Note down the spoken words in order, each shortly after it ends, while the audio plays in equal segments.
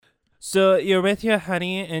So you're with your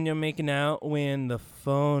honey and you're making out when the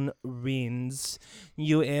phone rings.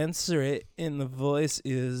 You answer it and the voice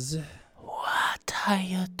is, "What are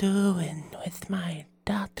you doing with my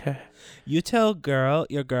daughter?" You tell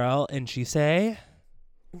your girl, and she say,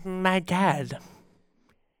 "My dad.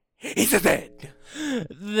 He's dead."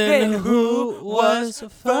 Then who was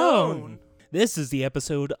phone? This is the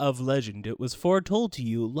episode of Legend. It was foretold to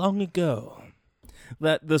you long ago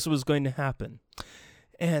that this was going to happen.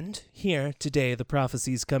 And here, today, the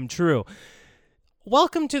prophecies come true.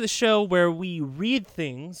 Welcome to the show where we read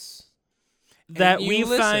things that we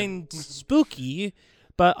find spooky,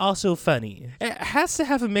 but also funny. It has to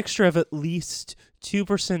have a mixture of at least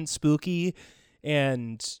 2% spooky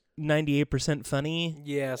and 98% funny.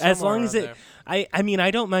 Yeah, as long as it. there. I mean,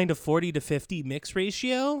 I don't mind a 40 to 50 mix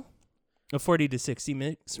ratio. A 40 to 60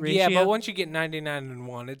 mix ratio. Yeah, but once you get 99 and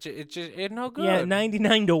 1, it's no good. Yeah,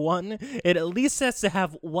 99 to 1. It at least has to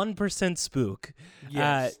have 1% spook.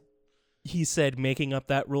 Yes. He said, making up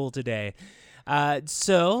that rule today.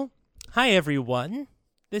 So, hi everyone.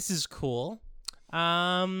 This is cool.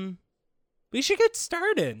 We should get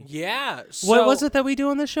started. Yeah. So, What was it that we do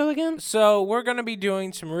on the show again? So we're going to be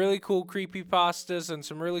doing some really cool creepypastas and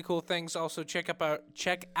some really cool things. Also, check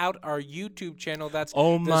out our YouTube channel. That's the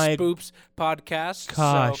Spoops podcast.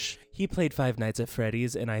 Gosh. He played Five Nights at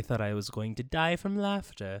Freddy's, and I thought I was going to die from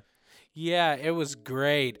laughter. Yeah, it was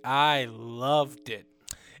great. I loved it.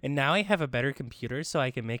 And now I have a better computer, so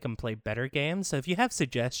I can make him play better games. So if you have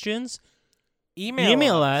suggestions,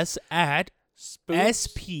 email us at SPOOPS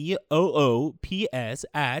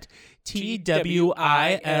at TWILIT.io.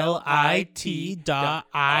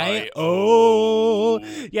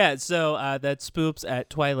 Yeah, so that's spoops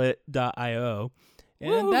at twilight.io.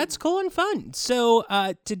 And Woo. that's cool and fun.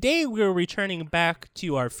 So today we're returning back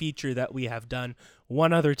to our feature that we have done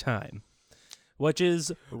one other time, which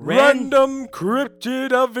is Random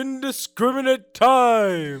Cryptid of Indiscriminate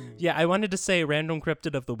Time. Yeah, I wanted to say Random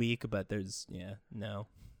Cryptid of the Week, but no.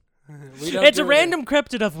 It's a random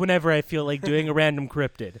cryptid of whenever I feel like doing a random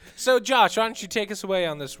cryptid. So, Josh, why don't you take us away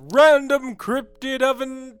on this Random Cryptid of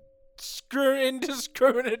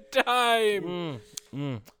Indiscriminate Time?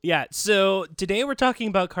 Yeah, so today we're talking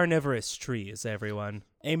about carnivorous trees, everyone.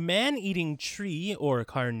 A man-eating tree, or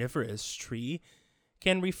carnivorous tree,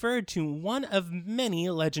 can refer to one of many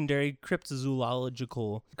legendary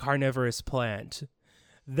cryptozoological carnivorous plant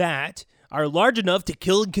that are large enough to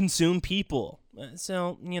kill and consume people.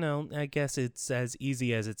 So, I guess it's as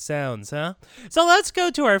easy as it sounds, huh? So let's go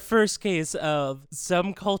to our first case of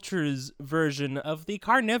some culture's version of the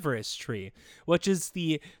carnivorous tree, which is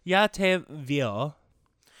the Yatevio.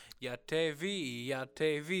 Yatevio.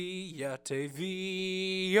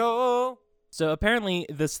 So apparently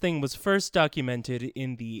this thing was first documented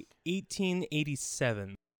in the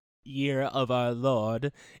 1887 year of our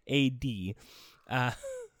Lord, A.D.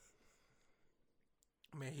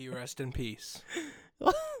 May he rest in peace.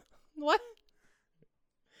 What?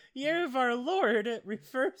 Year of our Lord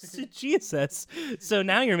refers to Jesus. So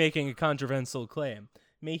now you're making a controversial claim.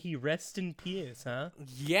 May he rest in peace, huh?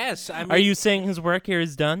 Yes. I mean, are you saying his work here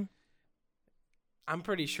is done? I'm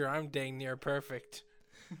pretty sure I'm dang near perfect.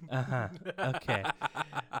 Uh-huh. Okay.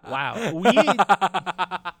 Wow.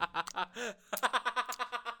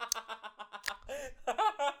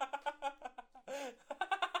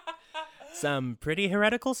 Some pretty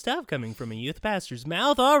heretical stuff coming from a youth pastor's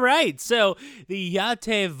mouth. All right. So the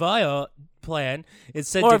Yatevio plant is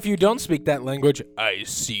said Or if you don't speak that language, I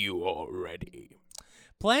see you already.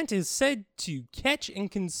 Plant is said to catch and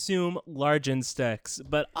consume large insects,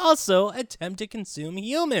 but also attempt to consume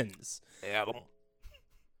humans.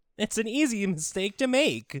 It's an easy mistake to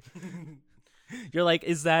make. You're like,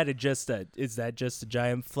 is that just a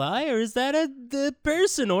giant fly, or is that the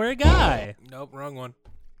person or a guy? Nope, wrong one.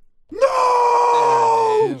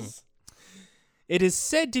 No! It is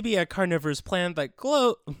said to be a carnivorous plant that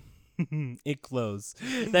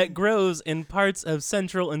that grows in parts of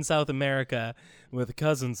Central and South America with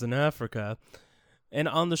cousins in Africa and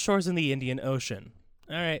on the shores in the Indian Ocean.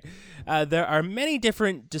 All right. There are many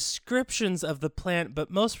different descriptions of the plant, but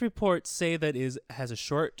most reports say that it has a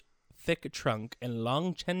short, thick trunk and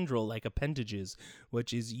long tendril-like appendages,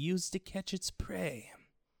 which is used to catch its prey.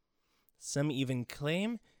 Some even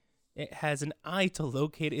claim it has an eye to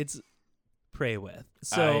locate its prey with.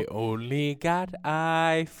 So I only got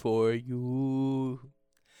eye for you.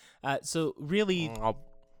 So really,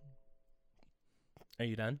 are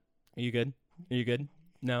you done? Are you good?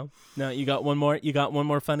 No, you got one more. You got one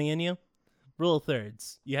more funny in you. Rule of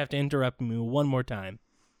thirds. You have to interrupt me one more time.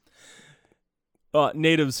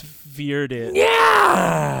 Natives feared it.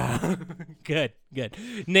 Yeah! Good.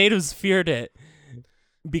 Natives feared it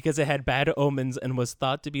because it had bad omens and was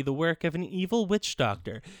thought to be the work of an evil witch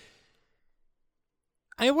doctor.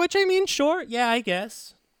 Sure, yeah, I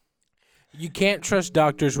guess. You can't trust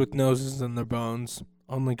doctors with noses in their bones.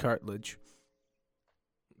 Only cartilage.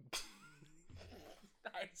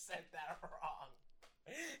 I said that wrong.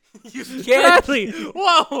 You can't. Bradley,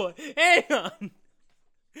 whoa, hang on.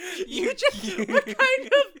 What kind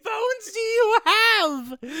of bones do you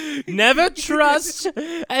have? Never trust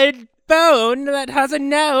a bone that has a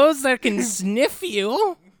nose that can sniff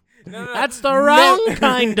you. No. That's the wrong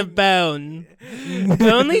kind of bone.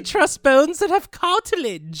 Only trust bones that have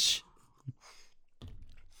cartilage.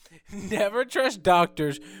 Never trust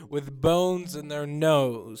doctors with bones in their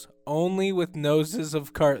nose. Only with noses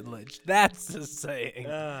of cartilage. That's the saying.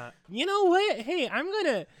 You know what? Hey,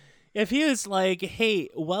 if he was like, hey,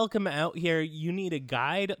 welcome out here, you need a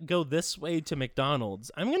guide, go this way to McDonald's,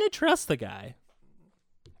 I'm going to trust the guy.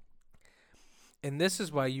 And this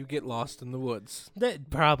is why you get lost in the woods.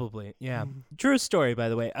 Probably, yeah. True story, by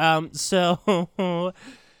the way.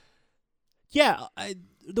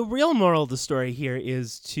 The real moral of the story here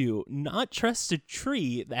is to not trust a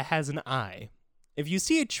tree that has an eye. If you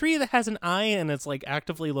see a tree that has an eye and it's like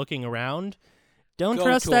actively looking around, don't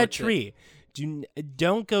trust that tree.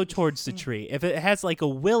 Don't go towards the tree. If it has like a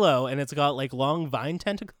willow and it's got like long vine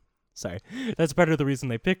tentacles. Sorry, that's part of the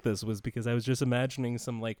reason I picked this was because I was just imagining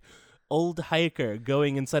some like old hiker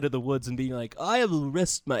going inside of the woods and being like, I will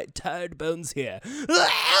rest my tired bones here.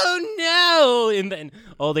 Oh no! And then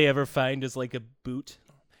all they ever find is like a boot.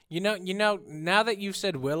 You know, now that you've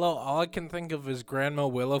said Willow, all I can think of is Grandma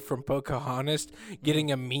Willow from Pocahontas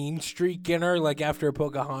getting a mean streak in her, like after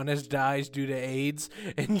Pocahontas dies due to AIDS,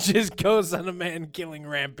 and just goes on a man-killing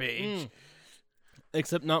rampage.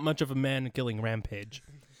 Except not much of a man-killing rampage.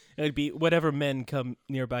 It'd be whatever men come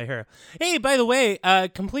nearby her. Hey, by the way,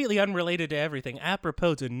 completely unrelated to everything,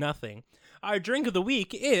 apropos to nothing, our drink of the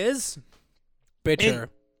week is... Bitter.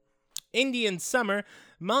 Indian Summer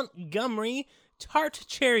Montgomery Tart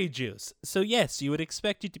cherry juice. So yes, you would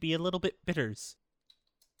expect it to be a little bit bitters.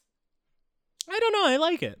 I don't know. I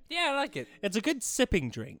like it. Yeah, I like it. It's a good sipping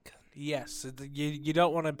drink. Yes. You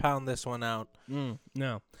don't want to pound this one out.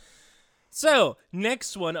 No. So,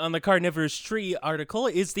 next one on the Carnivorous Tree article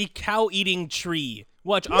is the cow-eating tree.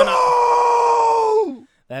 Watch on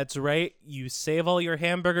That's right. You save all your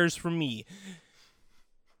hamburgers for me.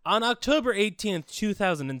 On October 18th,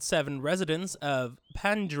 2007, residents of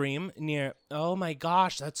Pandream near... Oh my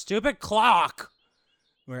gosh, that stupid clock!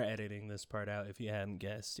 We're editing this part out if you hadn't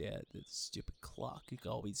guessed yet. This stupid clock. It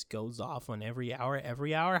always goes off on every hour.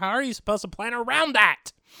 How are you supposed to plan around that?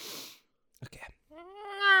 Okay.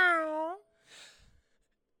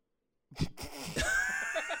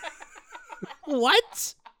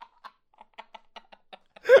 What?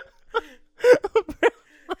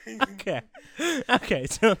 Okay,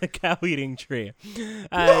 so the cow-eating tree.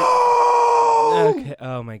 Okay.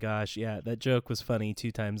 Oh my gosh, yeah, that joke was funny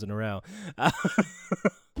 2 times in a row.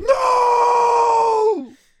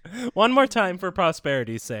 No! One more time for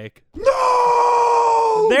prosperity's sake.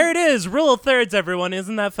 No! There it is, rule of thirds, everyone.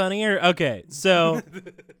 Isn't that funnier? Okay, so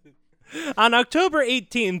on October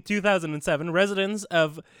 18th, 2007, residents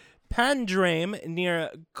of Pandream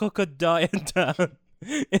near Kokodayata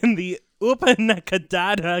in the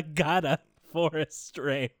Upanakadada Forest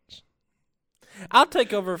Range. I'll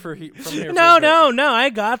take over from here. No, I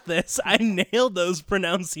got this. I nailed those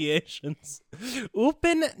pronunciations.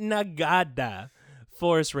 Upanakadada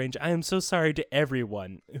Forest Range. I am so sorry to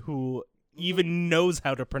everyone who even knows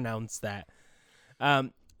how to pronounce that.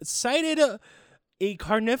 Cited a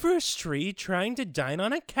carnivorous tree trying to dine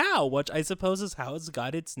on a cow, which I suppose is how it's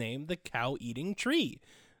got its name, the cow-eating tree.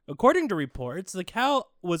 According to reports, the cow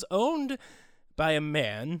was owned by a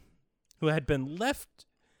man who had been left...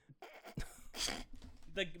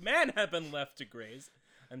 The man had been left to graze.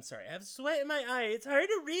 I'm sorry, I have sweat in my eye. It's hard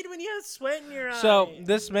to read when you have sweat in your eye. So,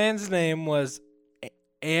 this man's name was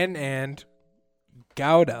and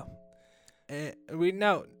Gouda. We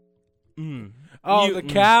know... Oh, the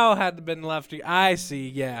cow had been left. I see.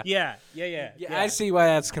 Yeah. Yeah. I see why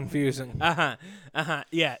that's confusing.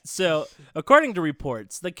 Yeah. So, according to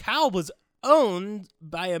reports, the cow was owned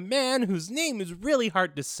by a man whose name is really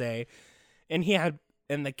hard to say, and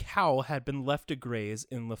the cow had been left to graze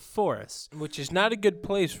in the forest, which is not a good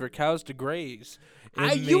place for cows to graze.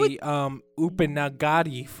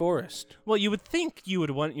 Upanagadi forest. Well, you would think you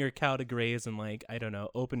would want your cow to graze in, like, I don't know,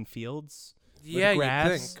 open fields. Yeah,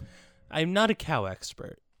 grass. you'd think. I'm not a cow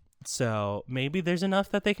expert. So maybe there's enough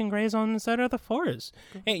that they can graze on the side of the forest.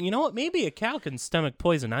 Hey, you know what? Maybe a cow can stomach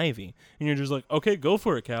poison ivy. And you're just like, okay, go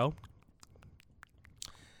for it, cow.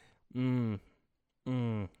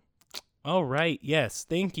 All right, yes.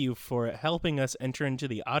 Thank you for helping us enter into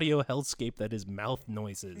the audio hellscape that is mouth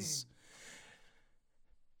noises.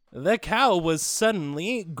 The cow was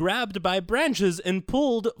suddenly grabbed by branches and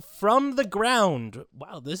pulled from the ground.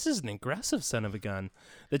 Wow, this is an aggressive son of a gun.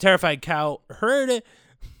 The terrified cow heard it.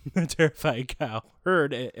 The terrified cow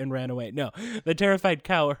heard it and ran away. No, the terrified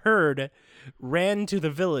cow ran to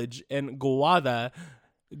the village, and Guada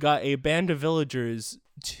got a band of villagers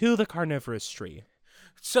to the carnivorous tree.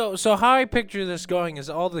 So how I picture this going is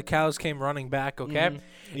all the cows came running back, okay?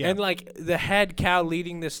 Yeah. And like the head cow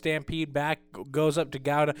leading the stampede back goes up to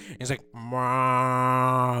Gouda and he's like,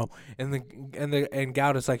 "Meow." And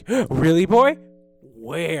Gouda's like, "Really, boy?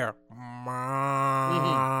 Where?"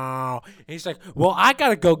 Meow. And he's like, "Well, I got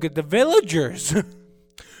to go get the villagers."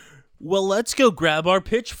 Well, let's go grab our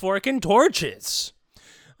pitchfork and torches.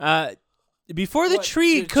 Before the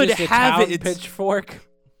tree could Just a have town its pitchfork.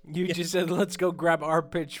 You just said, "Let's go grab our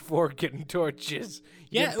pitchfork and torches."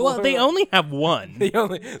 Yeah, well, they only have one. the town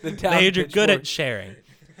They're pitchfork. good at sharing.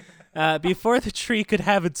 Before the tree could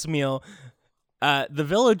have its meal, the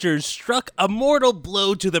villagers struck a mortal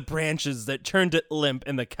blow to the branches that turned it limp,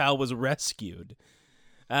 and the cow was rescued.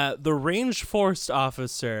 The range forest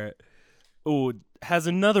officer has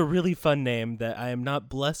another really fun name that I am not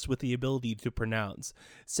blessed with the ability to pronounce.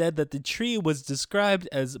 Said that the tree was described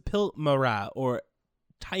as Piltmara, or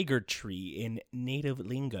tiger tree in native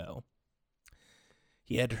lingo.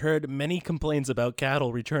 He had heard many complaints about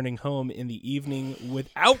cattle returning home in the evening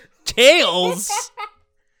without tails.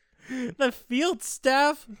 The field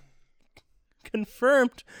staff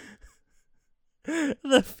confirmed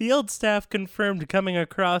coming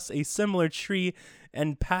across a similar tree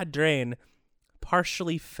and Padrain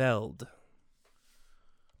partially felled.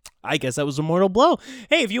 I guess that was a mortal blow.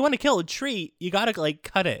 Hey, if you want to kill a tree, you gotta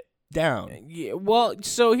cut it down. Yeah, well,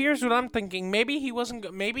 so here's what I'm thinking. Maybe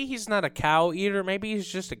he's not a cow eater. Maybe he's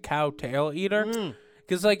just a cow tail eater.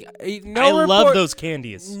 Because I love those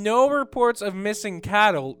candies. No reports of missing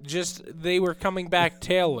cattle. Just they were coming back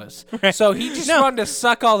tailless. So he just wanted to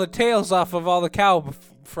suck all the tails off of all the cow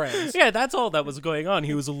friends. Yeah, that's all that was going on.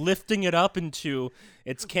 He was lifting it up into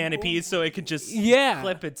its canopy so it could just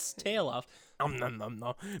flip its tail off.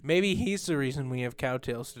 Maybe he's the reason we have cow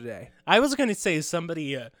tails today. I was gonna say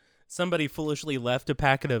somebody foolishly left a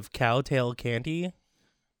packet of cow tail candy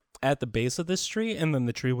at the base of this tree, and then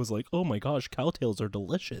the tree was like, "Oh my gosh, cow tails are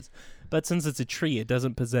delicious." But since it's a tree, it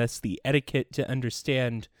doesn't possess the etiquette to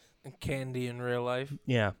understand candy in real life.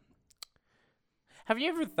 Yeah. Have you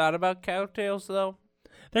ever thought about cow tails, though?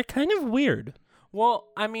 They're kind of weird. Well,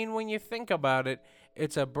 I mean, when you think about it,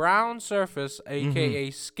 it's a brown surface,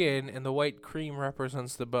 a.k.a. skin, and the white cream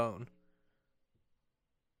represents the bone.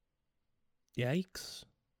 Yikes.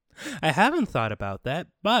 I haven't thought about that,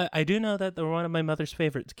 but I do know that they're one of my mother's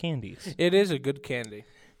favorite candies. It is a good candy.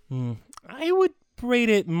 I would rate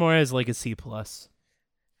it more as like a C+.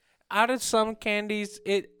 Out of some candies,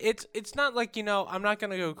 it's not like, I'm not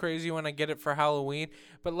going to go crazy when I get it for Halloween,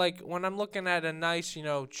 but like when I'm looking at a nice,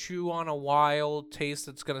 chew on a while taste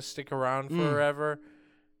that's going to stick around forever,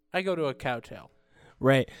 I go to a cow tail.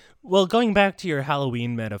 Right. Well, going back to your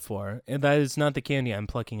Halloween metaphor, that is not the candy I'm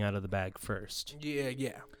plucking out of the bag first.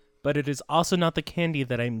 Yeah. But it is also not the candy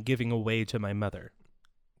that I'm giving away to my mother.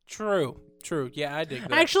 True. Yeah, I dig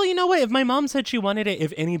that. Actually, you know what? If my mom said she wanted it,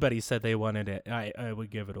 if anybody said they wanted it, I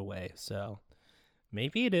would give it away. So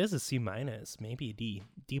maybe it is a C-, maybe a D+.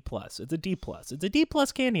 It's a D+. It's a D+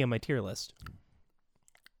 candy on my tier list.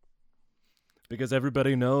 Because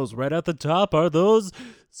everybody knows right at the top are those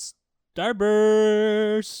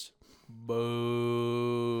Starbursts.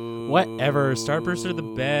 Boo. Whatever. Starbursts are the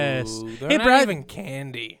best. They're not even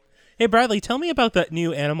candy. Hey, Bradley, tell me about that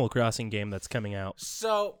new Animal Crossing game that's coming out.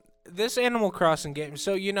 So, this Animal Crossing game,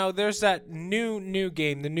 there's that new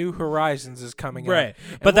game, the New Horizons is coming out. Right,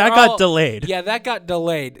 but that got delayed. Yeah, that got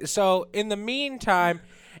delayed. So, in the meantime,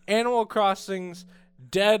 Animal Crossing's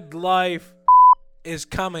Dead Life is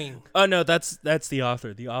coming. Oh, no, that's the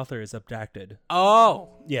author. The author is abducted. Oh.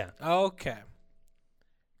 Yeah. Okay.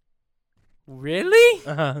 Really?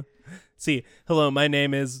 Uh-huh. See, hello, my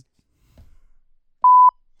name is...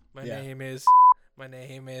 My name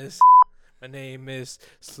is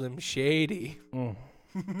Slim Shady.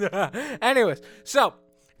 Anyways, so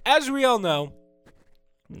as we all know,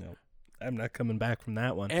 no, I'm not coming back from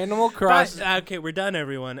that one. Animal Crossing. Okay, we're done,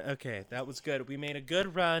 everyone. Okay, that was good. We made a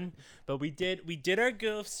good run, but we did our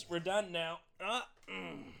goofs. We're done now.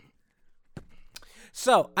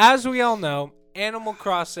 So, as we all know, Animal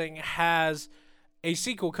Crossing has a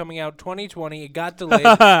sequel coming out 2020. It got delayed.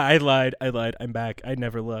 I lied. I'm back. I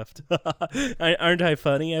never left. Aren't I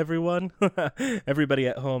funny, everyone? Everybody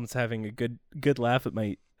at home's having a good laugh at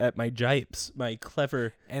my jipes, my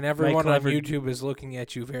clever. And everyone on YouTube is looking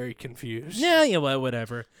at you very confused. Yeah, well,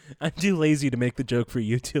 whatever. I'm too lazy to make the joke for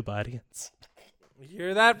YouTube audience. You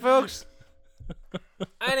hear that, folks?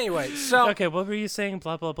 Anyway, so okay, what were you saying?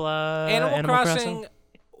 Blah blah blah. Animal Crossing,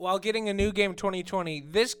 while getting a new game 2020,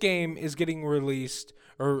 this game is getting released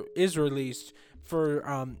or is released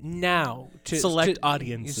for now to select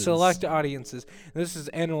audiences. Select audiences. This is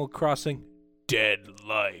Animal Crossing Dead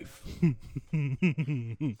Life.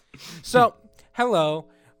 So, hello,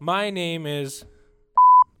 my name is,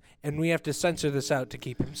 and we have to censor this out to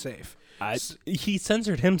keep him safe. He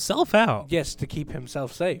censored himself out. Yes, to keep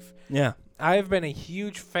himself safe. Yeah. I've been a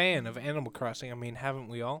huge fan of Animal Crossing. I mean, haven't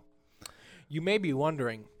we all? You may be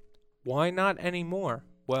wondering, why not anymore?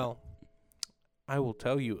 Well, I will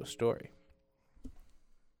tell you a story.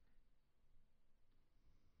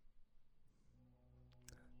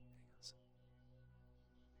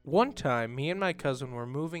 One time, me and my cousin were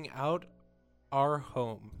moving out our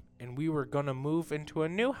home, and we were going to move into a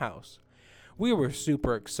new house. We were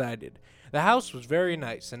super excited. The house was very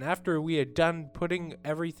nice, and after we had done putting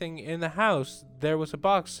everything in the house, there was a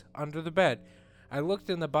box under the bed. I looked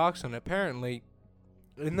in the box, and apparently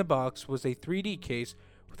in the box was a 3D case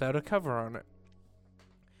without a cover on it.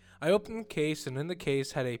 I opened the case, and in the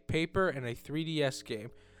case had a paper and a 3DS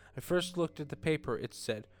game. I first looked at the paper. It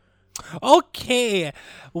said, okay,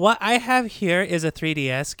 what I have here is a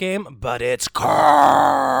 3DS game, but it's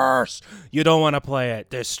cursed. You don't want to play it.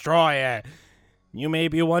 Destroy it. You may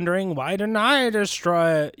be wondering, why didn't I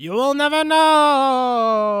destroy it? You will never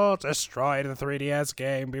know. Destroy the 3DS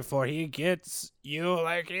game before he gets you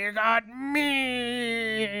like he got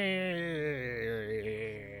me.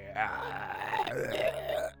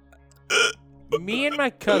 Me and my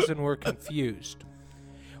cousin were confused.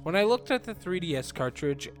 When I looked at the 3DS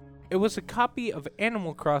cartridge, it was a copy of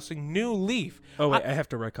Animal Crossing New Leaf. Oh, wait, I have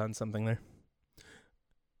to retcon something there.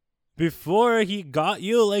 Before he got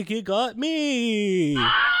you like he got me.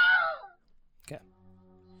 Okay.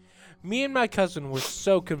 Me and my cousin were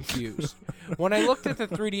so confused. When I looked at the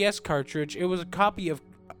 3DS cartridge, it was a copy of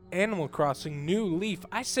Animal Crossing New Leaf.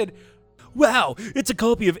 I said, wow, it's a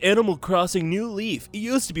copy of Animal Crossing New Leaf. It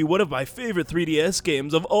used to be one of my favorite 3DS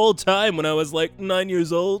games of all time when I was like 9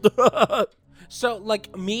 years old. So,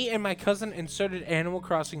 like, me and my cousin inserted Animal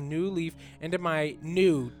Crossing New Leaf into my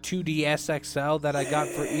new 2DS XL that I got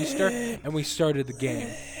for Easter, and we started the game.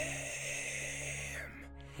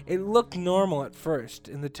 It looked normal at first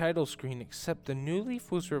in the title screen, except the New Leaf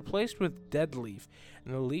was replaced with Dead Leaf,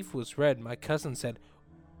 and the leaf was red. My cousin said,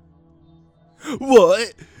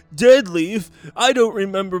 what? Dead Leaf? I don't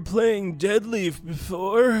remember playing Dead Leaf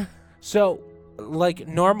before. So, like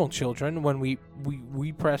normal children, when we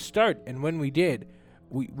pressed start, and when we did,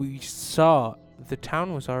 we saw the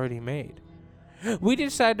town was already made. We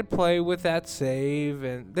decided to play with that save,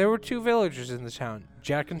 and there were 2 villagers in the town,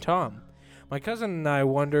 Jack and Tom. My cousin and I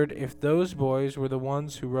wondered if those boys were the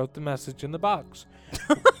ones who wrote the message in the box.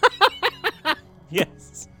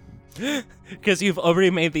 Yes. Because you've already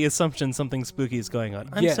made the assumption something spooky is going on.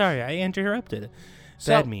 I'm sorry, I interrupted.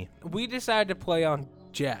 Bad me. We decided to play on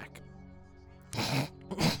Jack.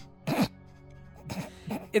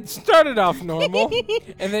 It started off normal,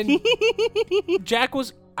 and then Jack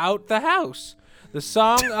was out the house. The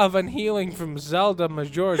Song of Unhealing from Zelda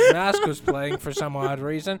Majora's Mask was playing for some odd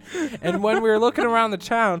reason, and when we were looking around the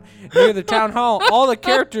town, near the town hall, all the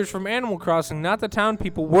characters from Animal Crossing, not the town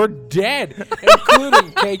people, were dead,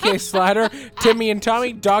 including KK Slider, Timmy and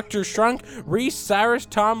Tommy, Dr. Shrunk, Reese, Cyrus,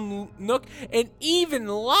 Tom Nook, and even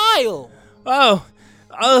Lyle. Oh.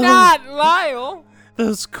 Not Lyle.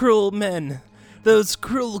 Those cruel men. Those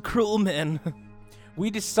cruel men. We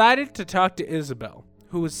decided to talk to Isabel,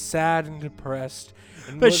 who was sad and depressed.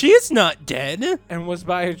 But she's not dead. And was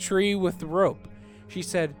by a tree with the rope. She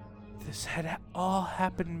said, this had all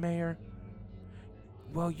happened, Mayor.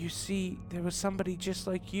 Well, you see, there was somebody just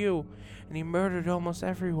like you, and he murdered almost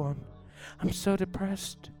everyone. I'm so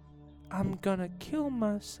depressed. I'm gonna kill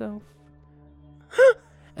myself.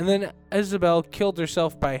 And then Isabel killed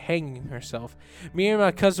herself by hanging herself. Me and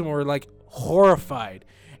my cousin were like horrified.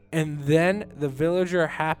 And then the villager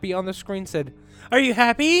happy on the screen said, are you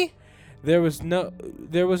happy? There was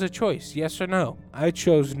a choice, yes or no. I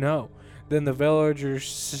chose no. Then the villager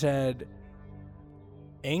said,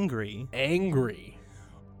 angry.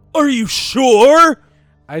 Are you sure?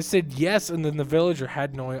 I said yes, and then the villager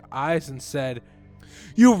had no eyes and said,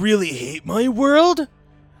 You really hate my world?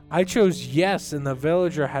 I chose yes, and the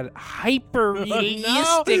villager had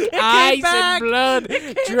hyper-realistic It came eyes back. and blood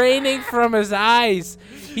draining from his eyes.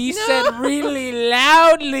 He said really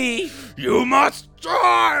loudly, You must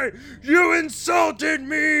die! You insulted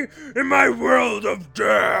me in my world of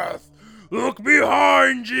death! Look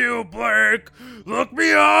behind you, Blake! Look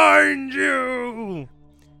behind you!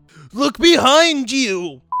 Look behind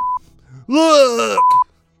you! Look!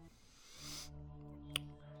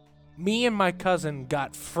 me and my cousin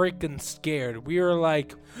got freaking scared. We were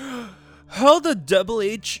like, How the double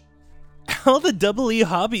E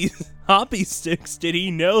hoppy sticks did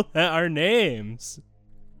he know our names?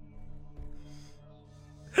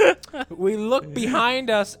 we looked behind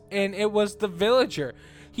us, and it was the villager.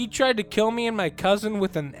 He tried to kill me and my cousin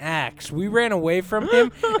with an axe. We ran away from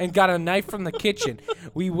him and got a knife from the kitchen.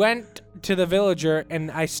 We went to the villager, and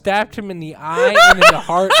I stabbed him in the eye and in the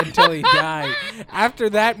heart until he died. After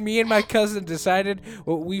that, me and my cousin decided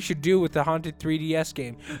what we should do with the haunted 3DS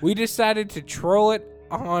game. We decided to troll it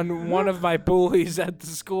on one of my bullies at the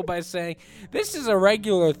school by saying, this is a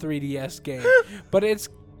regular 3DS game, but it's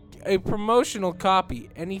a promotional copy,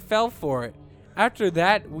 and he fell for it. After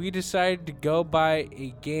that, we decided to go buy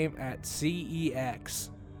a game at CEX.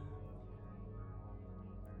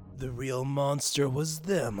 The real monster was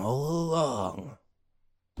them all along.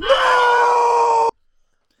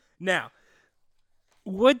 Now,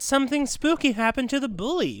 would something spooky happen to the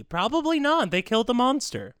bully? Probably not. They killed the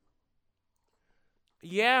monster.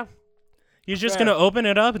 Yeah. He's just going to open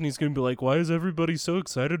it up and he's going to be like, why is everybody so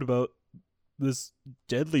excited about this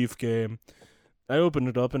Deadleaf game? I opened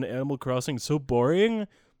it up and Animal Crossing is so boring.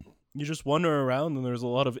 You just wander around and there's a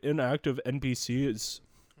lot of inactive NPCs.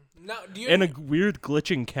 No, And a weird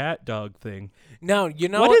glitching cat dog thing. No, you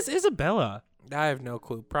know what is Isabella? I have no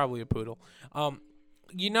clue. Probably a poodle.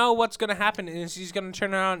 You know what's going to happen is he's going to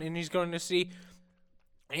turn around and he's going to see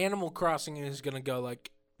Animal Crossing and he's going to go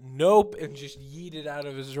like, nope, and just yeet it out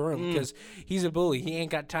of his room because he's a bully. He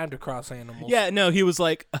ain't got time to cross animals. Yeah, no, he was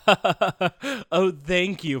like, oh,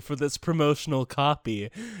 thank you for this promotional copy.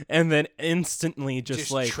 And then instantly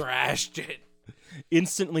just like trashed it.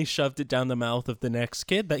 Instantly shoved it down the mouth of the next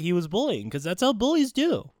kid that he was bullying because that's how bullies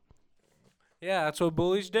do. Yeah, that's what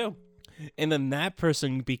bullies do. And then that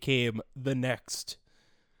person became the next.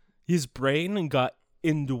 His brain got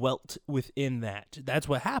indwelt within that. That's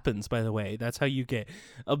what happens, by the way. That's how you get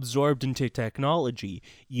absorbed into technology.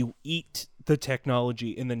 You eat the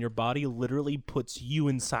technology and then your body literally puts you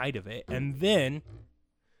inside of it. And then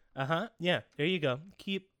yeah, there you go.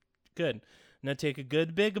 Keep good. Now take a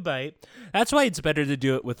good big bite. That's why it's better to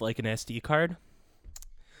do it with like an SD card.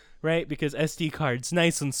 Right? Because SD card's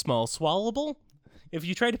nice and small, swallowable. If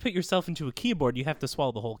you try to put yourself into a keyboard, you have to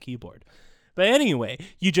swallow the whole keyboard. But anyway,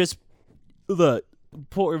 the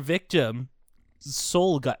poor victim's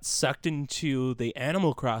soul got sucked into the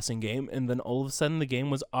Animal Crossing game, and then all of a sudden the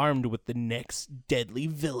game was armed with the next deadly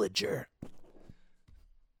villager.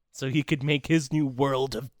 So he could make his new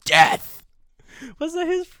world of death. Was that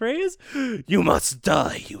his phrase? You must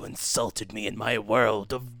die, you insulted me in my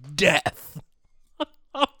world of death.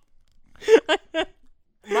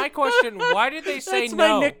 My question, why did they say That's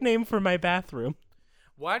no? my nickname for my bathroom.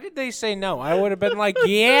 Why did they say no? I would have been like,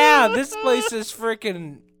 yeah, this place is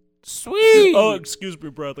freaking sweet. Oh, excuse me,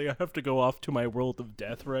 Bradley. I have to go off to my world of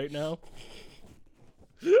death right now.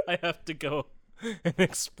 I have to go and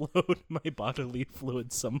explode my bodily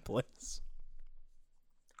fluid someplace.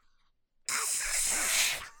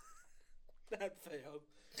 That failed.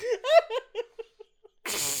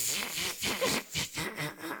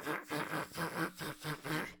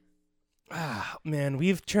 Ah, man,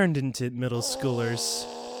 we've turned into middle schoolers.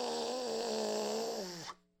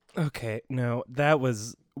 Okay, no,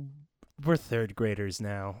 we're third graders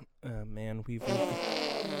now. Man,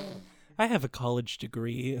 I have a college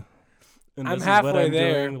degree. And I'm this halfway is what I'm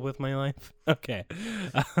there. doing with my life. Okay.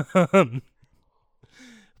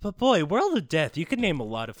 But boy, World of Death, you could name a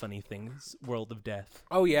lot of funny things. World of Death.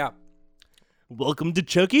 Oh, yeah. Welcome to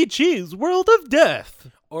Chuck E. Cheese, World of Death.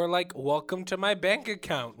 Or like, welcome to my bank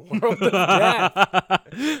account, World of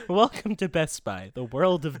Death. Welcome to Best Buy, the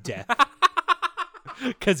World of Death.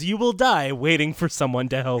 Because you will die waiting for someone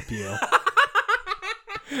to help you.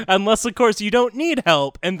 Unless, of course, you don't need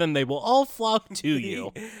help, and then they will all flock to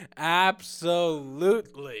you.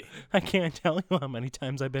 Absolutely. I can't tell you how many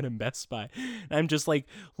times I've been in Best Buy. I'm just like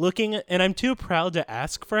looking, and I'm too proud to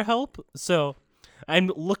ask for help, so I'm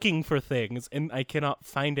looking for things, and I cannot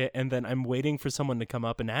find it, and then I'm waiting for someone to come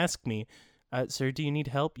up and ask me, Sir, do you need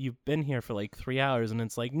help? You've been here for like 3 hours. And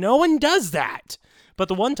it's like, no one does that. But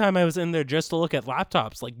the one time I was in there just to look at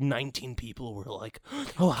laptops, like 19 people were like,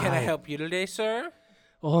 oh, hi. Can I help you today, sir?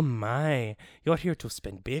 Oh, my. You're here to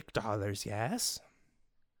spend big dollars, yes?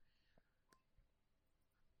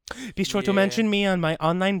 Be sure to mention me on my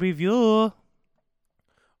online review.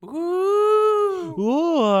 Ooh.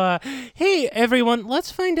 Ooh. Hey, everyone,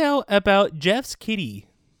 let's find out about Jeff's kitty.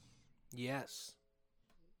 Yes.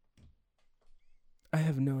 I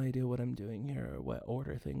have no idea what I'm doing here or what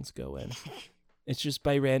order things go in. It's just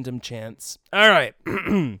by random chance. All right.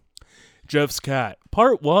 Jeff's cat,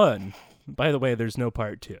 part 1. By the way, there's no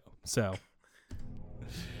part 2. So,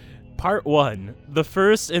 part 1, the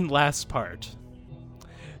first and last part.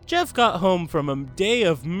 Jeff got home from a day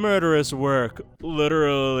of murderous work.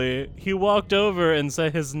 Literally. He walked over and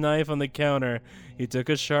set his knife on the counter. He took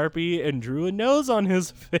a Sharpie and drew a nose on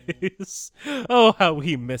his face. Oh, how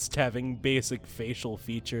he missed having basic facial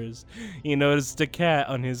features. He noticed a cat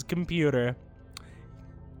on his computer.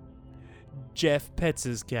 Jeff pets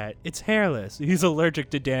his cat. It's hairless. He's allergic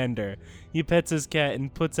to dander. He pets his cat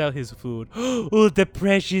and puts out his food. Oh, the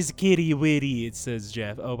precious kitty witty, it says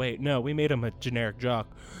Jeff. Oh, wait, no, we made him a generic jock.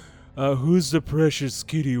 Who's the precious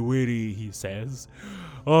kitty witty, he says.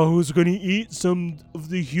 Oh, who's gonna eat some of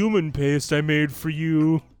the human paste I made for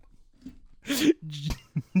you?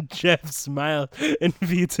 Jeff smiles and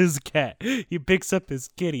feeds his cat. He picks up his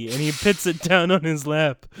kitty and he puts it down on his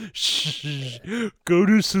lap. Shh, go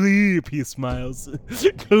to sleep, he smiles.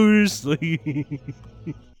 Go to sleep.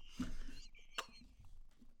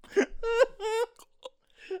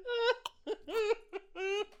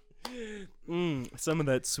 Some of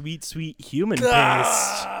that sweet, sweet human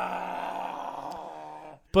paste.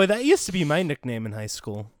 Boy, that used to be my nickname in high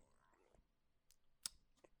school.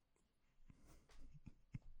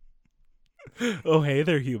 Oh, hey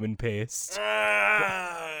there, human paste.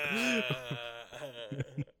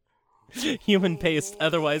 Human paste,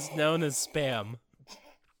 otherwise known as spam.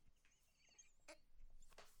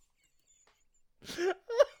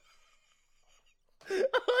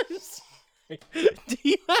 Do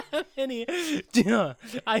you have any?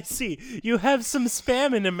 I see. You have some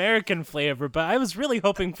spam in American flavor, but I was really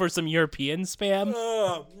hoping for some European spam.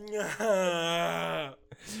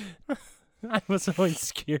 I was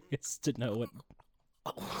always curious to know what.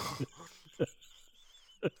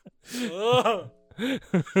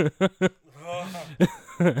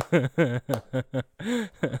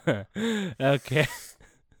 Okay.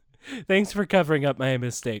 Thanks for covering up my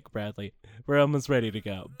mistake, Bradley. We're almost ready to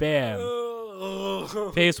go. Bam.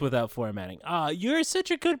 Paste without formatting. Ah, you're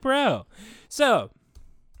such a good bro. So,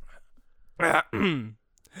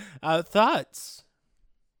 thoughts?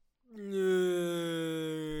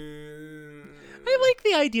 I like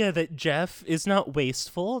the idea that Jeff is not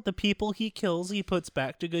wasteful. The people he kills, he puts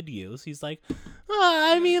back to good use. He's like,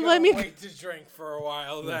 let me wait to drink for a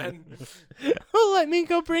while then. let me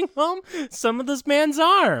go bring home some of this man's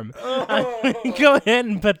arm. Go ahead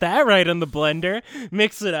and put that right in the blender.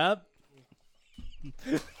 Mix it up.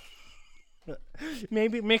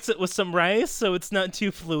 Maybe mix it with some rice so it's not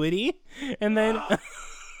too fluidy. And then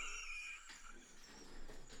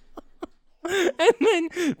and then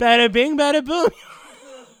bada bing, bada boom.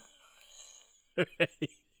 Ready,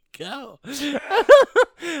 go.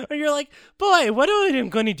 Or you're like, boy, what am I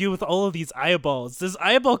going to do with all of these eyeballs? This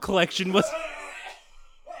eyeball collection was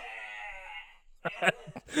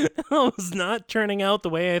not turning out the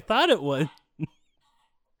way I thought it would.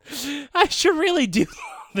 I should really do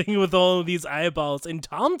something with all of these eyeballs and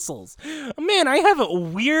tonsils. Man, I have a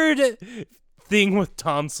weird thing with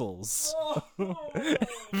tonsils.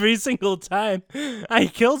 Every single time I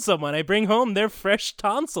kill someone, I bring home their fresh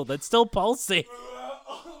tonsil that's still pulsating.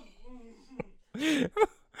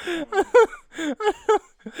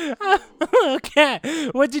 Okay,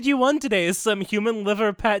 what did you want today? Some human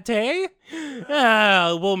liver pate?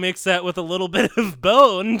 We'll mix that with a little bit of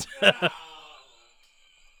bone.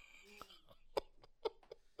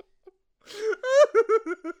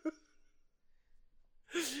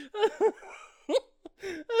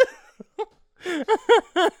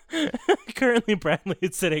 Currently, Bradley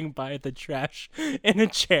is sitting by the trash in a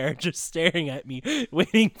chair, just staring at me,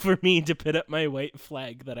 waiting for me to put up my white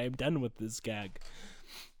flag that I'm done with this gag.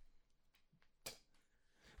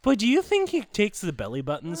 Boy, do you think he takes the belly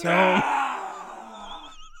buttons home?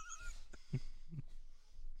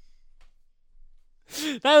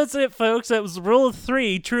 That was it, folks. That was rule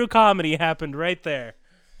 3. True comedy happened right there.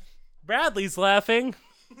 Bradley's laughing.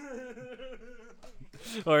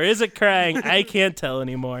 Or is it crying? I can't tell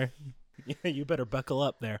anymore. You better buckle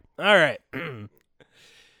up there. All right.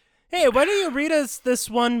 Hey, why don't you read us this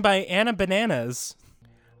one by Anna Bananas?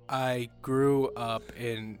 I grew up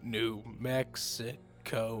in New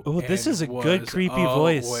Mexico. Oh, this and is a good was creepy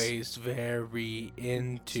voice. Always very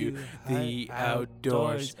into the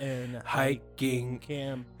outdoors, and hiking,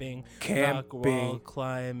 camping, camping,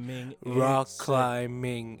 rock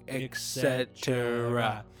climbing,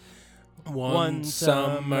 etc. One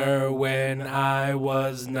summer when I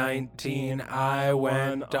was 19, I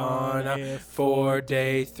went on a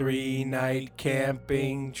 4-day, 3-night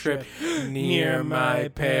camping trip near my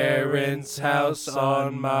parents' house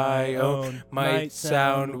on my own. Might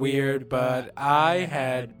sound weird, but I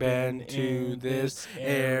had been to this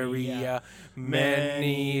area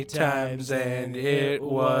many times and it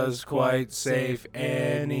was quite safe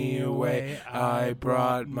anyway. I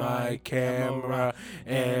brought my camera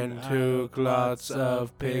and took lots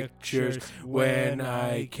of pictures. When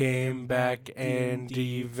I came back and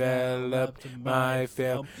developed my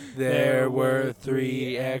film, there were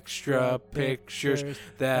 3 extra pictures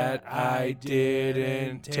that I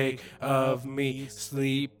didn't take of me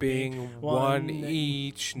sleeping one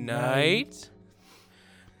each night.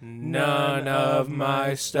 None of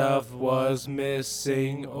my stuff was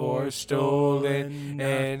missing or stolen.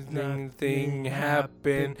 Anything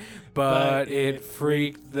happened, but it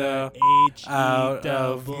freaked the out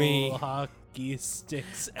of me. Hockey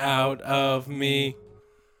sticks Out of me.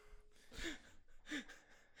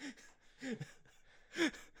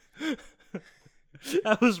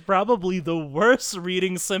 That was probably the worst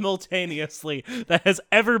reading simultaneously that has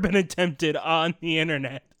ever been attempted on the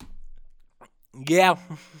internet. Yeah.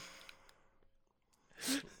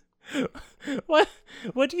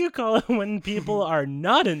 What do you call it when people are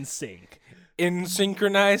not in sync? In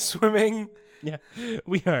synchronized swimming. Yeah,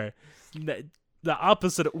 we are the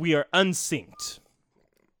opposite. We are unsynced.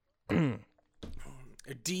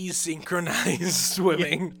 Desynchronized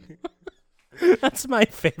swimming. That's my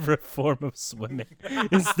favorite form of swimming.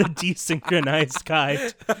 Is the desynchronized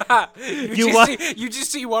kind. You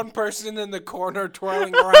just see one person in the corner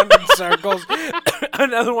twirling around in circles.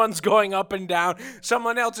 Another one's going up and down.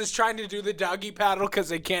 Someone else is trying to do the doggy paddle because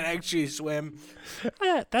they can't actually swim.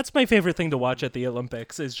 That's my favorite thing to watch at the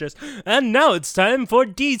Olympics. Is just, and now it's time for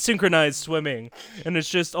desynchronized swimming, and it's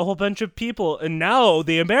just a whole bunch of people. And now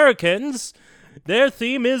the Americans, their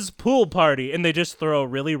theme is pool party, and they just throw a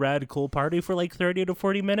really rad cool party for like 30 to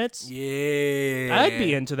 40 minutes. Yeah. I'd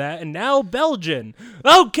be into that. And now Belgian.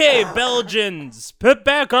 Okay, Belgians, put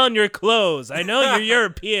back on your clothes. I know you're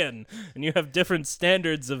European, and you have different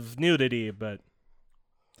standards of nudity, but,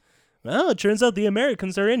 well, it turns out the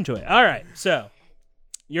Americans are into it. All right, so,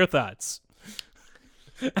 your thoughts.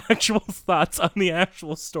 Actual thoughts on the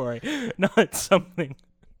actual story, not something.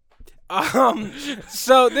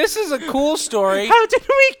 So this is a cool story. How did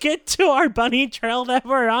we get to our bunny trail that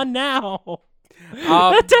we're on now?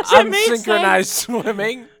 That doesn't make Unsynchronized sense.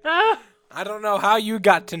 swimming. I don't know how you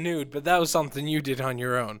got to nude, but that was something you did on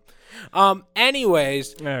your own.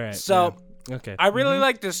 Anyways, All right. so yeah. Okay. I really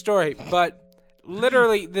like this story, but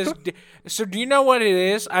literally so do you know what it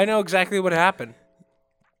is? I know exactly what happened.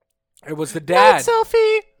 It was the dad.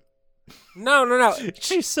 Selfie. No.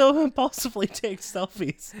 She so impulsively takes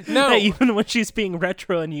selfies. No. That even when she's being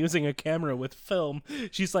retro and using a camera with film,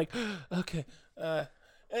 she's like, okay,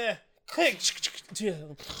 click.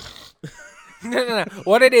 No.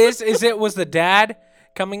 What it is it was the dad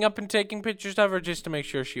coming up and taking pictures of her just to make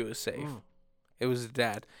sure she was safe. It was the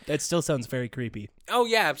dad. That still sounds very creepy. Oh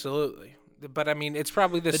yeah, absolutely. But I mean, it's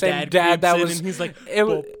probably the The same dad dad that creeps in was. and he's like, it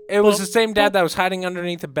boop, was boop, the same dad boop. that was hiding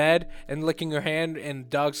underneath the bed and licking her hand, and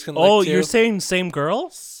dogs can lick Oh, too. you're saying same girl?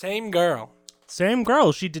 Same girl. Same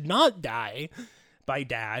girl. She did not die by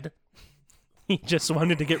dad. He just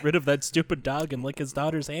wanted to get rid of that stupid dog and lick his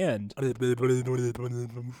daughter's hand.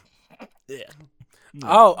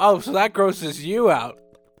 Oh, so that grosses you out.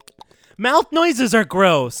 Mouth noises are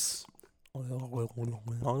gross.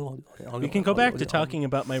 We can go back to talking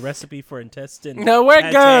about my recipe for intestine. No, we're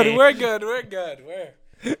pate. good. We're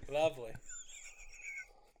lovely.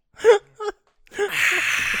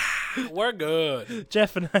 We're good.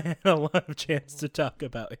 Jeff and I had a lot of chance to talk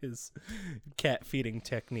about his cat feeding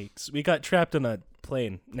techniques. We got trapped on a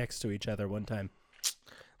plane next to each other one time.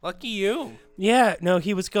 Lucky you. Yeah, no,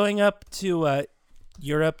 he was going up to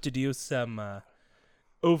Europe to do some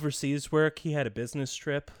overseas work. He had a business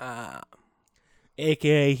trip.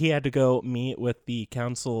 AKA, he had to go meet with the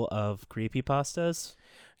Council of Creepypastas.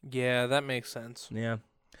 Yeah, that makes sense. Yeah.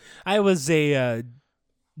 I was a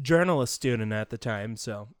journalist student at the time,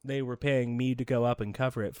 so they were paying me to go up and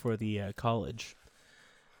cover it for the college.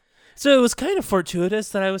 So it was kind of fortuitous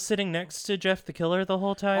that I was sitting next to Jeff the Killer the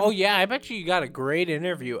whole time. Oh, yeah, I bet you got a great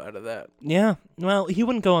interview out of that. Yeah. Well, he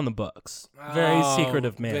wouldn't go on the books. Very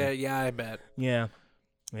secretive man. Yeah, I bet. Yeah.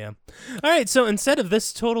 Yeah. All right. So instead of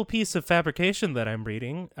this total piece of fabrication that I'm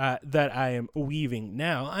reading, that I am weaving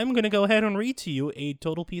now, I'm going to go ahead and read to you a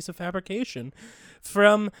total piece of fabrication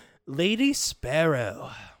from Lady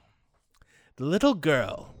Sparrow, the little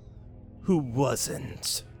girl who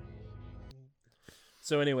wasn't.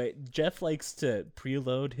 So anyway, Jeff likes to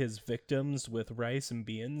preload his victims with rice and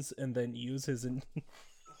beans and then use his... I'm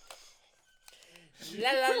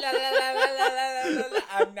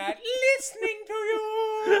not listening to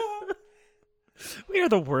you. We are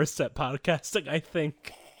the worst at podcasting, I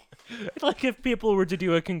think. Like if people were to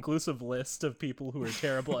do a conclusive list of people who are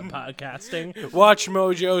terrible at podcasting. Watch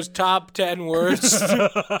Mojo's top 10 worst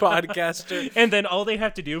podcaster. And then all they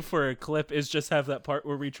have to do for a clip is just have that part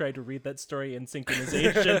where we try to read that story in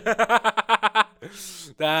synchronization.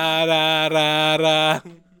 Da, da, da, da.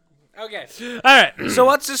 Okay. All right. So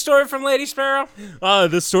what's the story from Lady Sparrow?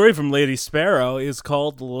 The story from Lady Sparrow is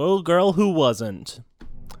called The Little Girl Who Wasn't.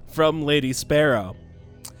 From Lady Sparrow.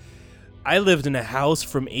 I lived in a house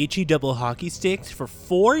from HE double hockey sticks for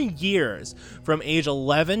 4 years, from age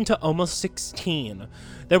 11 to almost 16.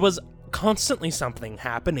 There was constantly something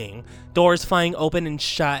happening. Doors flying open and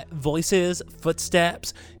shut, voices,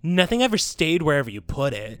 footsteps. Nothing ever stayed wherever you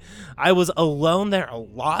put it. I was alone there a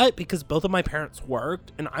lot because both of my parents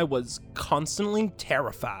worked, and I was constantly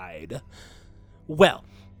terrified. Well,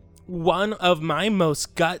 one of my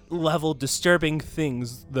most gut-level disturbing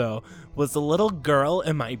things, though, was the little girl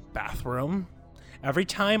in my bathroom. Every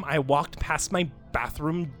time I walked past my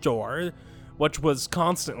bathroom door, which was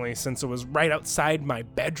constantly since it was right outside my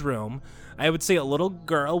bedroom, I would see a little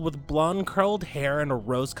girl with blonde curled hair and a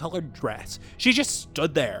rose-colored dress. She just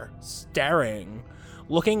stood there, staring,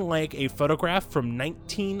 looking like a photograph from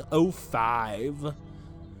 1905.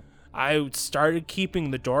 I started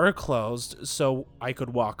keeping the door closed so I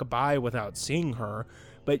could walk by without seeing her,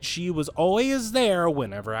 but she was always there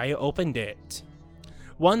whenever I opened it.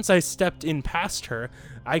 Once I stepped in past her,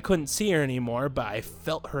 I couldn't see her anymore, but I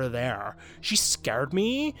felt her there. She scared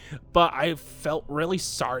me, but I felt really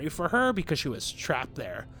sorry for her because she was trapped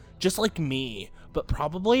there, just like me, but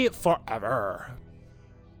probably forever.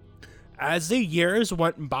 As the years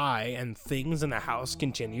went by and things in the house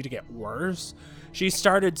continued to get worse, she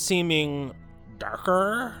started seeming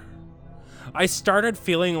darker. I started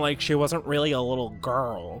feeling like she wasn't really a little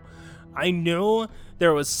girl. I knew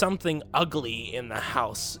there was something ugly in the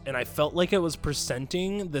house, and I felt like it was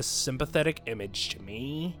presenting this sympathetic image to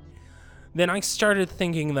me. Then I started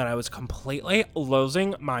thinking that I was completely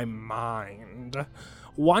losing my mind.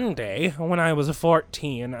 One day, when I was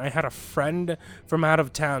 14, I had a friend from out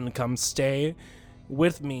of town come stay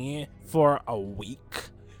with me for a week.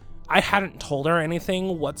 I hadn't told her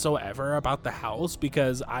anything whatsoever about the house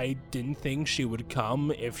because I didn't think she would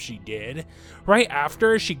come if she did. Right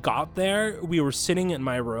after she got there, we were sitting in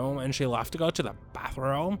my room and she left to go to the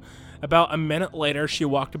bathroom. About a minute later, she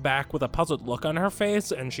walked back with a puzzled look on her face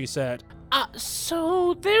and she said,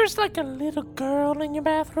 so there's like a little girl in your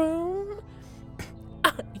bathroom?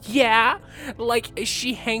 Yeah, like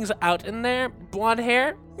she hangs out in there, blonde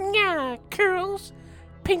hair, yeah, curls,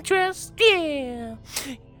 pink dress, yeah.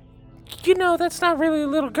 You know that's not really a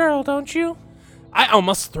little girl, don't you? I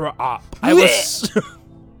almost threw up. I was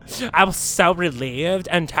so relieved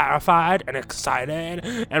and terrified and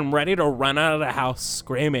excited and ready to run out of the house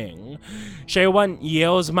screaming. She wouldn't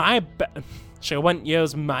use my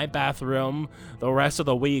bathroom the rest of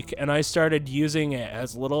the week, and I started using it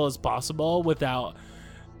as little as possible without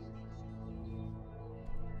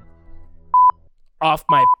off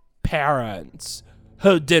my parents,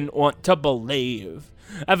 who didn't want to believe.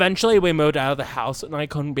 Eventually, we moved out of the house, and I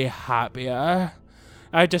couldn't be happier.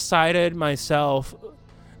 I distanced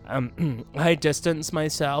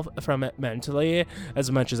myself from it mentally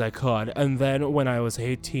as much as I could, and then when I was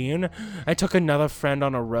 18, I took another friend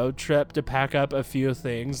on a road trip to pack up a few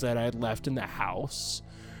things that I'd left in the house.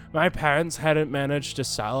 My parents hadn't managed to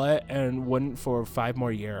sell it and wouldn't for 5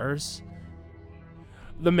 more years.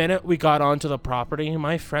 The minute we got onto the property,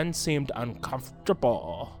 my friend seemed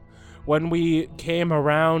uncomfortable. When we came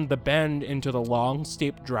around the bend into the long,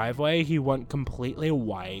 steep driveway, he went completely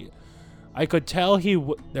white. I could tell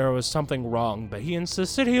there was something wrong, but he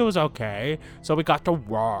insisted he was okay, so we got to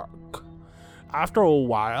work. After a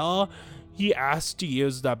while, he asked to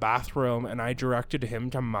use the bathroom, and I directed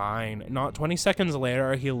him to mine. Not 20 seconds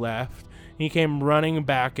later, he left. He came running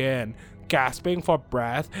back in. gasping for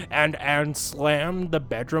breath and slammed the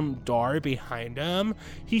bedroom door behind him.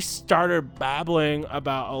 He started babbling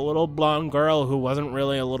about a little blonde girl who wasn't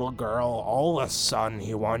really a little girl. All of a sudden,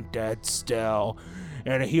 he went dead still.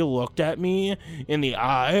 And he looked at me in the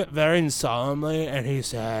eye very solemnly, and he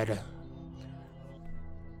said,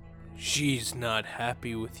 "She's not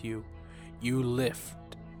happy with you. You left,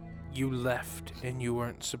 and you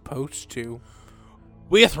weren't supposed to."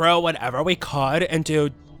 We threw whatever we could into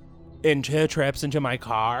trips into my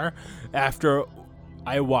car after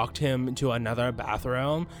I walked him to another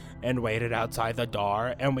bathroom and waited outside the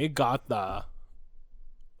door, and we got the...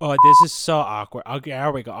 Oh, this is so awkward. Okay,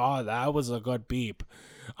 there we go. Oh, that was a good beep.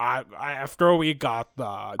 After we got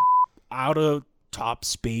the out of top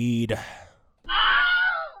speed.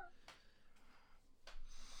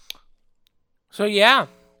 So yeah,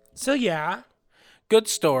 Good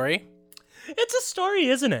story. It's a story,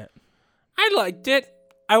 isn't it? I liked it.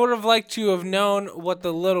 I would have liked to have known what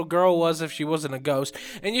the little girl was if she wasn't a ghost.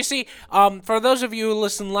 And you see, for those of you who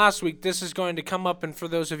listened last week, this is going to come up. And for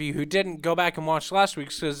those of you who didn't, go back and watch last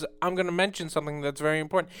week's, because I'm going to mention something that's very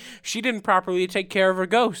important. She didn't properly take care of her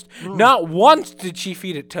ghost. Not once did she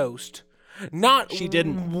feed it toast. She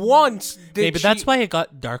didn't once did but that's why it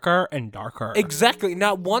got darker and darker. Exactly.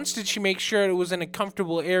 Not once did she make sure it was in a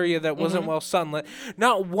comfortable area that wasn't well sunlit.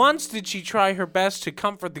 Not once did she try her best to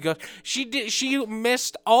comfort the ghost. She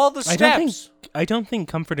missed all the steps. I don't think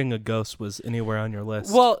comforting a ghost was anywhere on your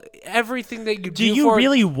list. Well, everything that you do. Do you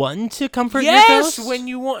really want to comfort your ghost?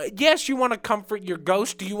 ghost? Yes, you want to comfort your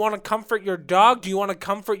ghost. Do you want to comfort your dog? Do you want to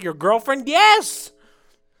comfort your girlfriend? Yes.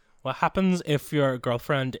 What happens if your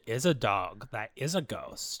girlfriend is a dog that is a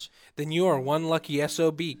ghost? Then you are one lucky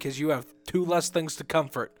SOB, because you have 2 less things to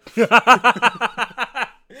comfort.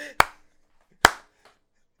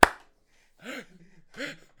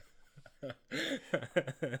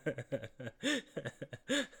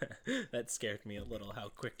 That scared me a little, how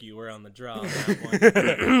quick you were on the draw on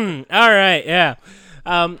that one. All right, yeah.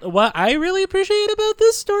 What I really appreciate about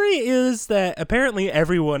this story is that apparently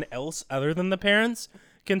everyone else other than the parents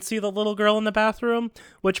can see the little girl in the bathroom,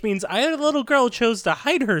 which means either the little girl chose to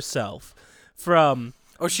hide herself from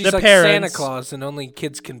she's the like parents, Santa Claus, and only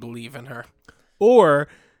kids can believe in her. Or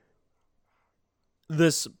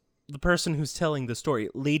the person who's telling the story,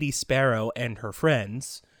 Lady Sparrow and her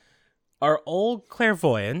friends, are all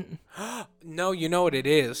clairvoyant. No, you know what it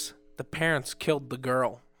is. The parents killed the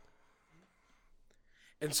girl.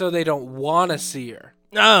 And so they don't want to see her.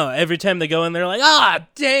 Oh, every time they go in, they're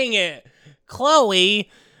like, dang it. Chloe,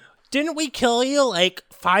 didn't we kill you like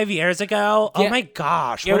 5 years ago? Yeah. Oh my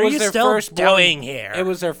gosh, what are you still doing here? It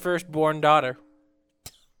was their firstborn daughter.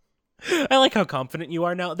 I like how confident you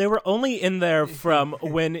are now. They were only in there from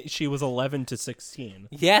when she was 11 to 16.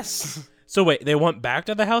 Yes. So wait, they went back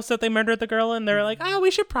to the house that they murdered the girl in? They're like,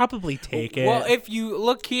 we should probably take it. Well, if you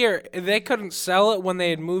look here, they couldn't sell it when they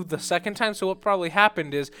had moved the second time, so what probably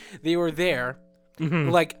happened is they were there,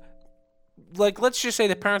 like let's just say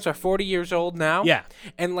the parents are 40 years old now. Yeah.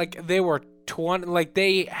 And like they were 20, like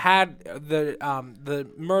they had the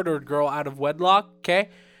murdered girl out of wedlock, okay?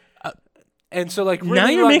 And so like really, now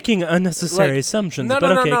you're making unnecessary assumptions, no,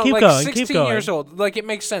 but okay, keep going. 16 years old, like it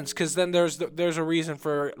makes sense, because then there's a reason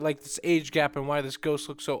for like this age gap and why this ghost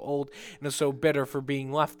looks so old and is so bitter for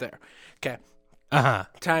being left there. Okay.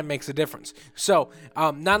 Time makes a difference. So,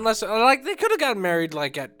 not unless, like, they could have gotten married,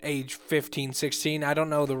 like, at age 15, 16. I don't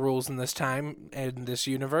know the rules in this time, in this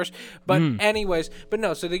universe. But anyways, but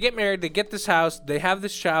no, so they get married, they get this house, they have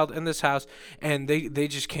this child in this house, and they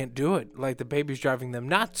just can't do it. Like, the baby's driving them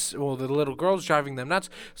nuts. Well, the little girl's driving them nuts,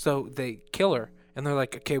 so they kill her. And they're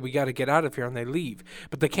like, okay, we got to get out of here, and they leave.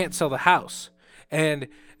 But they can't sell the house. And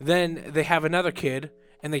then they have another kid,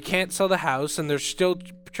 and they can't sell the house, and they're still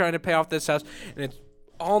trying to pay off this house, and it's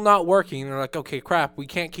all not working. And they're like, okay, crap, we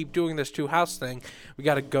can't keep doing this 2-house thing. We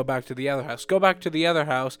got to go back to the other house. Go back to the other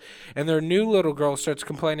house, and their new little girl starts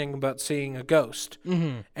complaining about seeing a ghost,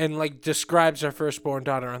 and like describes her firstborn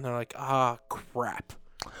daughter, and they're like, crap.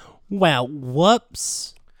 Well,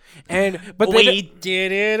 whoops. But we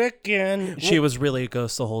did it again. She was really a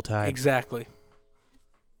ghost the whole time. Exactly.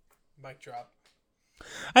 Mic drop.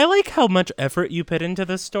 I like how much effort you put into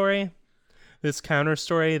this story, this counter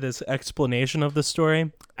story, this explanation of the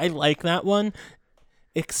story. I like that one,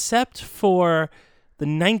 except for the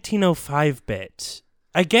 1905 bit.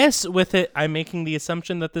 I guess with it, I'm making the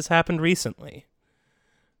assumption that this happened recently.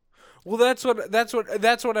 Well, that's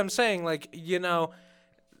what I'm saying. Like, you know,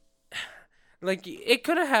 Like, it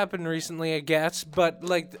could have happened recently, I guess, but,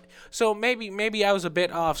 like, so maybe I was a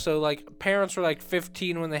bit off. So, like, parents were, like,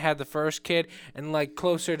 15 when they had the first kid, and, like,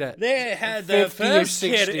 closer to They had 50 the or first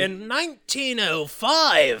 60. kid in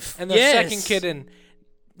 1905. And the second kid in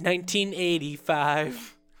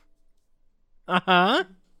 1985. Uh-huh.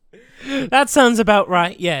 That sounds about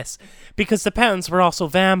right, yes. Because the parents were also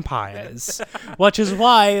vampires. Which is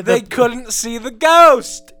why They couldn't see the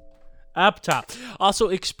ghost! up top also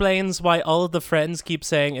explains why all of the friends keep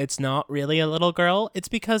saying it's not really a little girl. It's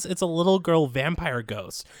because it's a little girl vampire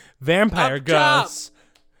ghost. Vampire Up top. ghosts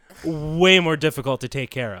way more difficult to take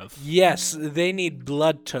care of. Yes, they need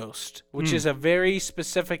blood toast, which is a very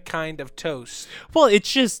specific kind of toast. Well,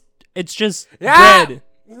 it's just Ah! bread.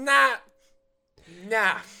 Nah.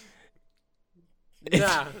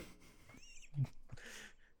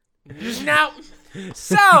 No.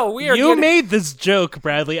 So we are. You made this joke,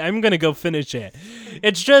 Bradley. I'm gonna go finish it.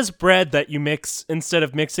 It's just bread that you mix instead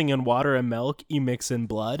of mixing in water and milk. You mix in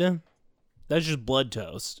blood. That's just blood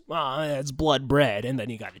toast. Well, it's blood bread, and then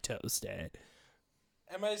you gotta toast it.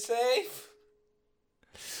 Am I safe?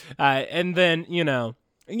 And then yeah,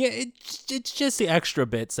 it's just the extra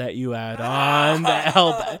bits that you add on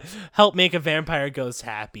that help make a vampire ghost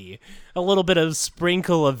happy. A little bit of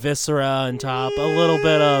sprinkle of viscera on top. A little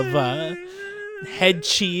bit of head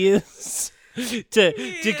cheese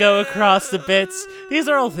to go across the bits. These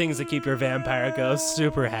are all things that keep your vampire ghost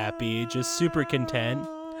super happy, just super content.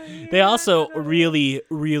 They also really,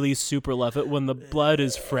 really super love it when the blood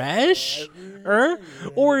is fresh or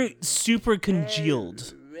super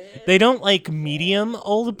congealed. They don't like medium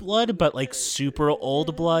old blood, but like super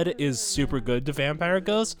old blood is super good to vampire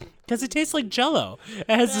ghosts because it tastes like Jell-O. It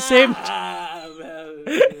has the same.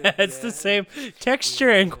 It's the same texture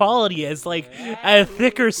and quality as like a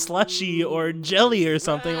thicker slushy or jelly or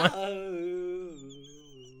something like.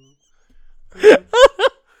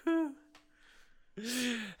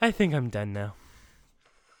 I think I'm done now.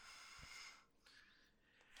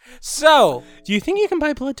 So, do you think you can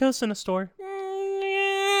buy blood toast in a store?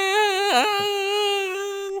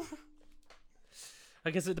 I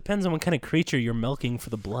guess it depends on what kind of creature you're milking for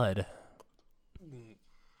the blood.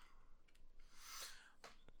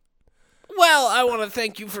 well, I want to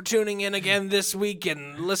thank you for tuning in again this week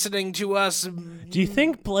and listening to us. Do you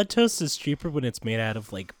think blood toast is cheaper when it's made out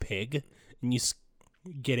of like pig and you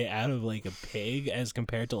get it out of like a pig as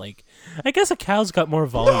compared to like, I guess a cow's got more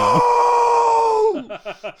volume. No!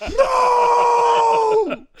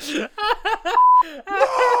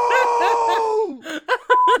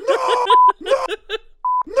 No!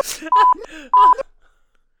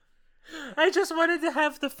 I just wanted to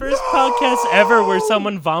have the first podcast ever where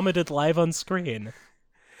someone vomited live on screen.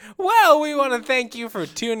 Well, we want to thank you for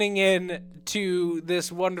tuning in to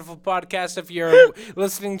this wonderful podcast. If you're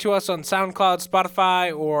listening to us on SoundCloud,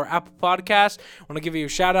 Spotify, or Apple Podcasts, I want to give you a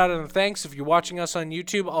shout out and a thanks. If you're watching us on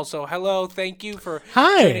YouTube, also hello, thank you for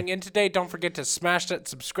tuning in today. Don't forget to smash that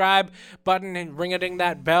subscribe button and ring-a-ding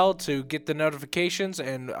that bell to get the notifications.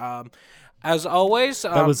 And as always,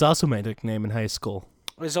 that was also my nickname in high school.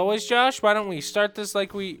 As always, Josh, why don't we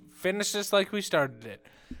finish this like we started it?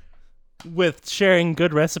 With sharing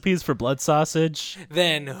good recipes for blood sausage.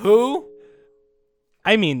 Then who?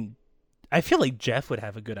 I mean, I feel like Jeff would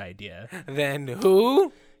have a good idea. Then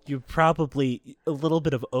who? You probably, a little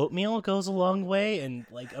bit of oatmeal goes a long way and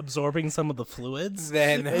like absorbing some of the fluids.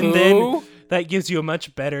 Then and who? Then that gives you a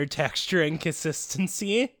much better texture and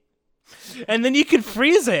consistency. And then you could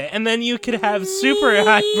freeze it, and then you could have super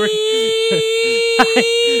high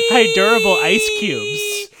durable ice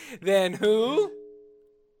cubes. Then who?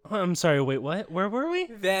 I'm sorry, wait, what? Where were we?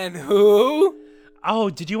 Then who? Oh,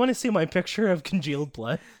 did you want to see my picture of congealed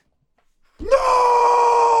blood?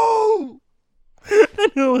 No! I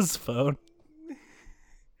knew it was phone.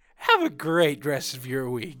 Have a great rest of your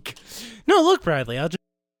week. No, look, Bradley, I'll just